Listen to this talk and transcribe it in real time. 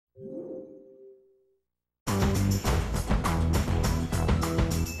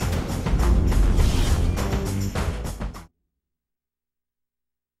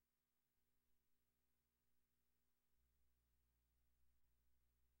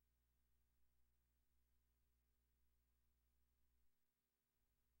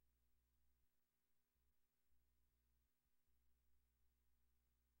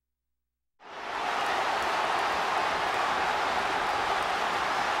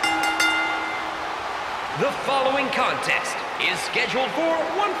The following contest is scheduled for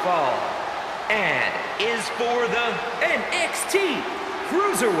one fall and is for the NXT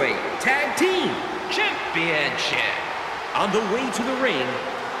CrusieWeight Tag Team Championship. On the way to the ring,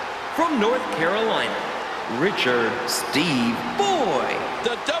 from North Carolina, Richard Steve Boy.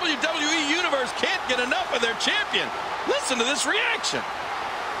 The WWE Universe can't get enough of their champion. Listen to this reaction.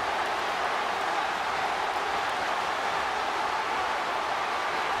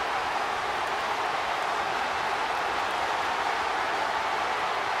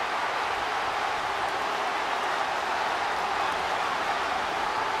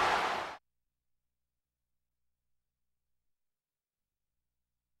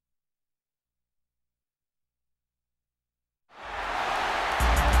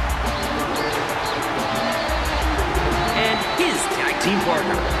 Team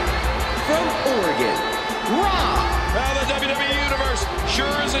partner from Oregon, Rob. Well, the WWE Universe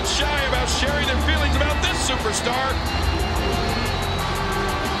sure isn't shy about sharing their feelings about this superstar.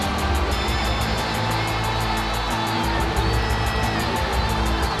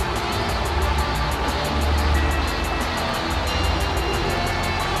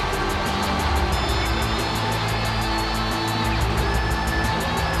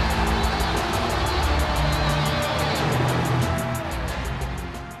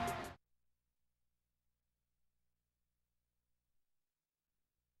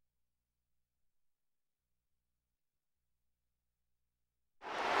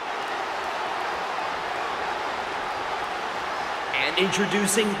 And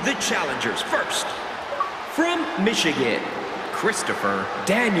introducing the challengers first. From Michigan, Christopher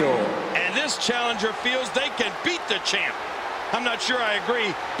Daniel. And this challenger feels they can beat the champ. I'm not sure I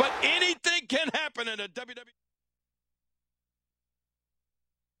agree, but anything can happen in a WWE.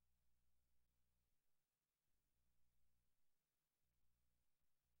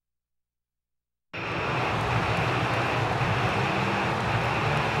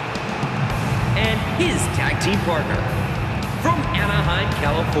 And his tag team partner, from Anaheim,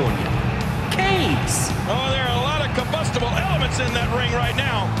 California, Case. Oh, there are a lot of combustible elements in that ring right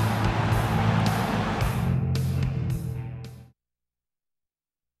now.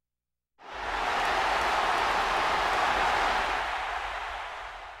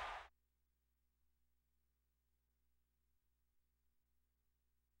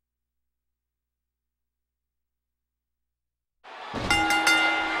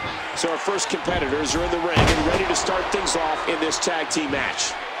 So our first competitors are in the ring and ready to start things off in this tag team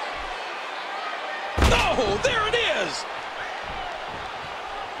match. Oh, there it is!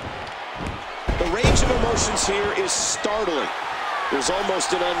 The range of emotions here is startling. There's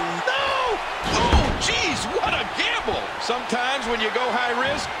almost an No! Oh, geez, what a gamble! Sometimes when you go high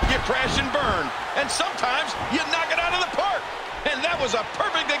risk, you crash and burn. And sometimes you knock it out of the park. And that was a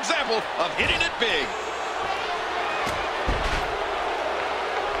perfect example of hitting it big.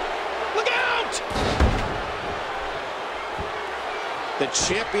 The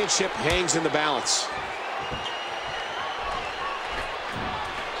championship hangs in the balance.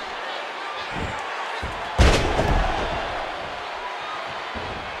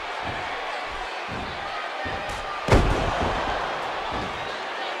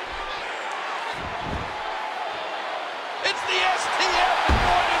 It's the STF, and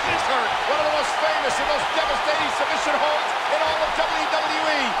boy, does this hurt. One of the most famous and most devastating submission holds in all of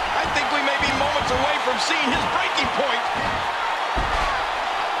WWE. I think we may be moments away from seeing his breaking point.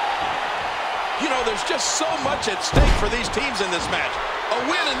 You know, there's just so much at stake for these teams in this match. A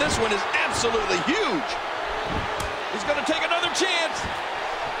win in this one is absolutely huge. He's going to take another chance.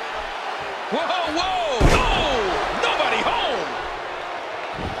 Whoa, whoa, no! Nobody home!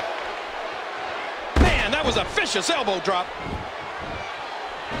 Man, that was a vicious elbow drop.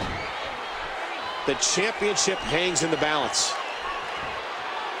 The championship hangs in the balance.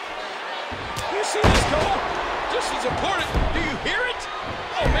 You see this, Cole? Just as important. Do you hear it?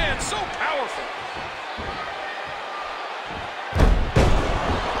 Oh, man, so powerful.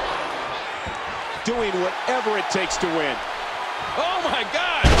 Doing whatever it takes to win. Oh, my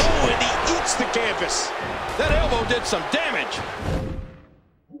God. Oh, and he eats the canvas. That elbow did some damage.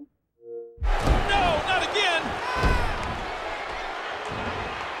 No, not again.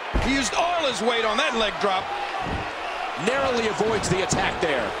 He used all his weight on that leg drop. Narrowly avoids the attack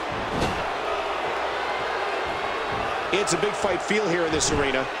there. It's a big fight feel here in this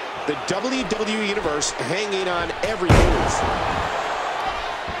arena. The WWE Universe hanging on every move.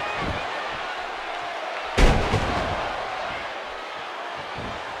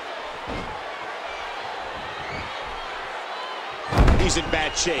 He's in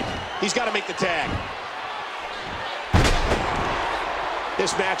bad shape. He's got to make the tag.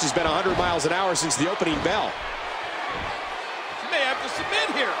 This match has been 100 miles an hour since the opening bell. She may have to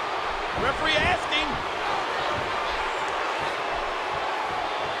submit here. Referee asking.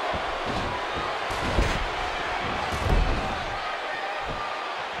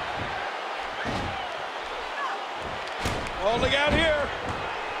 Oh, look out here.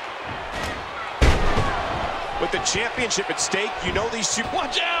 With the championship at stake, you know these two...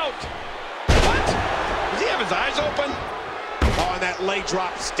 Watch out! What? Does he have his eyes open? Oh, and that leg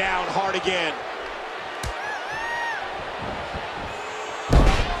drops down hard again.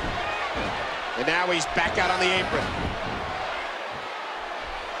 And now he's back out on the apron.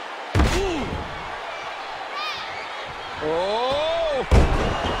 Ooh. Oh!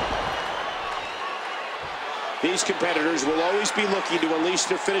 These competitors will always be looking to unleash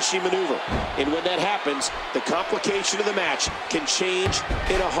their finishing maneuver. And when that happens, the complication of the match can change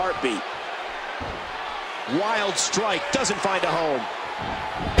in a heartbeat. Wild strike doesn't find a home.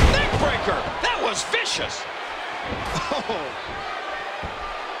 Neck breaker! That was vicious! Oh!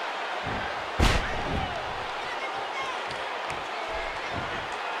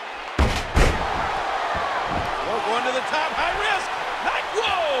 We're going to the top, high risk! Night,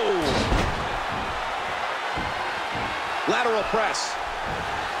 whoa! Lateral press.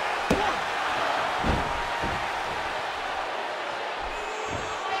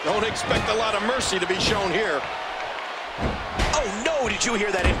 Don't expect a lot of mercy to be shown here. Oh no, did you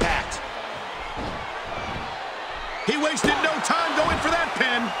hear that impact? He wasted no time going for that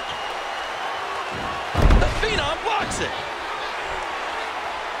pin. The Phenom blocks it.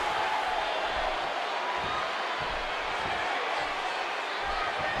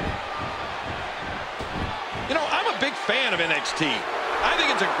 You know, I'm a big fan of NXT. I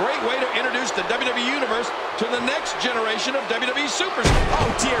think it's a great way to introduce the WWE Universe to the next generation of WWE Superstars. Oh,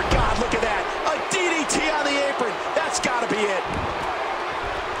 dear God, look at that. A DDT on the apron. That's got to be it.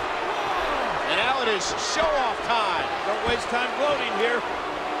 And now it is show-off time. Don't waste time gloating here.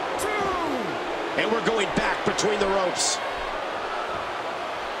 And we're going back between the ropes.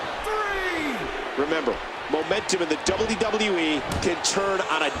 3. Remember, momentum in the WWE can turn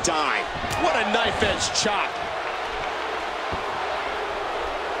on a dime. What a knife-edge chop.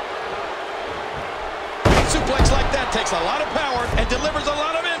 Suplex like that takes a lot of power and delivers a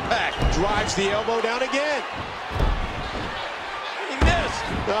lot of impact. Drives the elbow down again. He missed.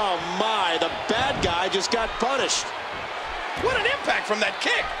 Oh my, the bad guy just got punished. What an impact from that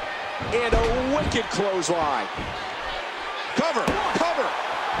kick. And a wicked clothesline. Cover, cover.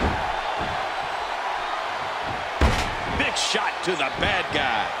 Big shot to the bad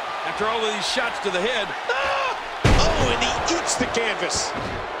guy. After all of these shots to the head. Ah! Oh, and he eats the canvas.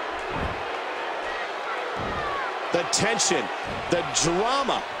 The tension, the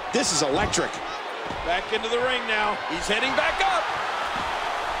drama. This is electric. Back into the ring now. He's heading back up.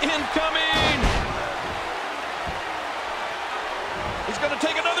 Incoming. He's going to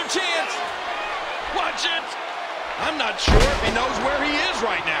take another chance. Watch it. I'm not sure if he knows where he is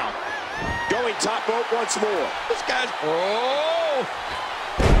right now. Going top rope once more. This guy's... Oh!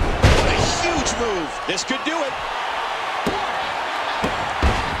 What a huge move. This could do it.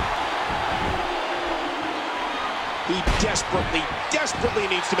 He desperately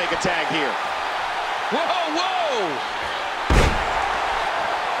needs to make a tag here. Whoa, whoa!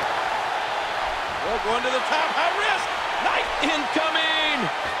 We're going to the top, high risk. Knife incoming!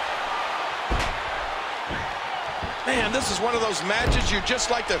 Man, this is one of those matches you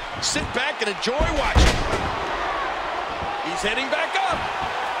just like to sit back and enjoy watching. He's heading back up.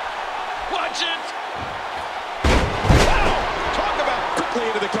 Watch it! Wow! Talk about Quickly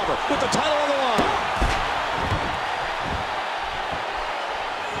into the cover with the title on the line.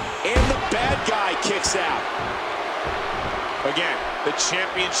 And the bad guy kicks out. Again, the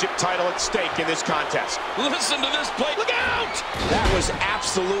championship title at stake in this contest. Listen to this play. Look out! That was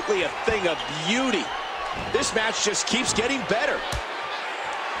absolutely a thing of beauty. This match just keeps getting better.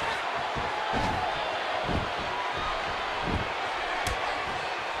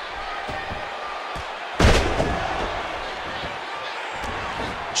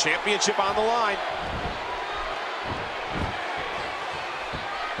 Championship on the line.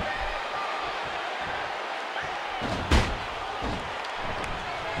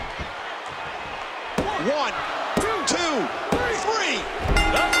 One, two, three.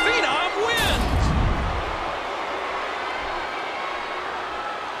 The Phenom wins!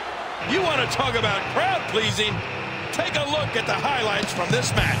 You want to talk about crowd-pleasing? Take a look at the highlights from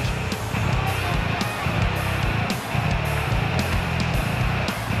this match.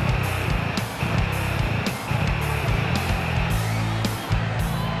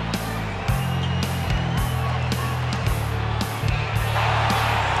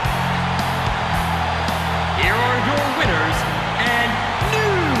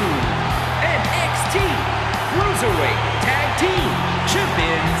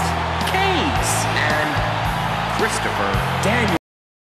 Christopher Daniels.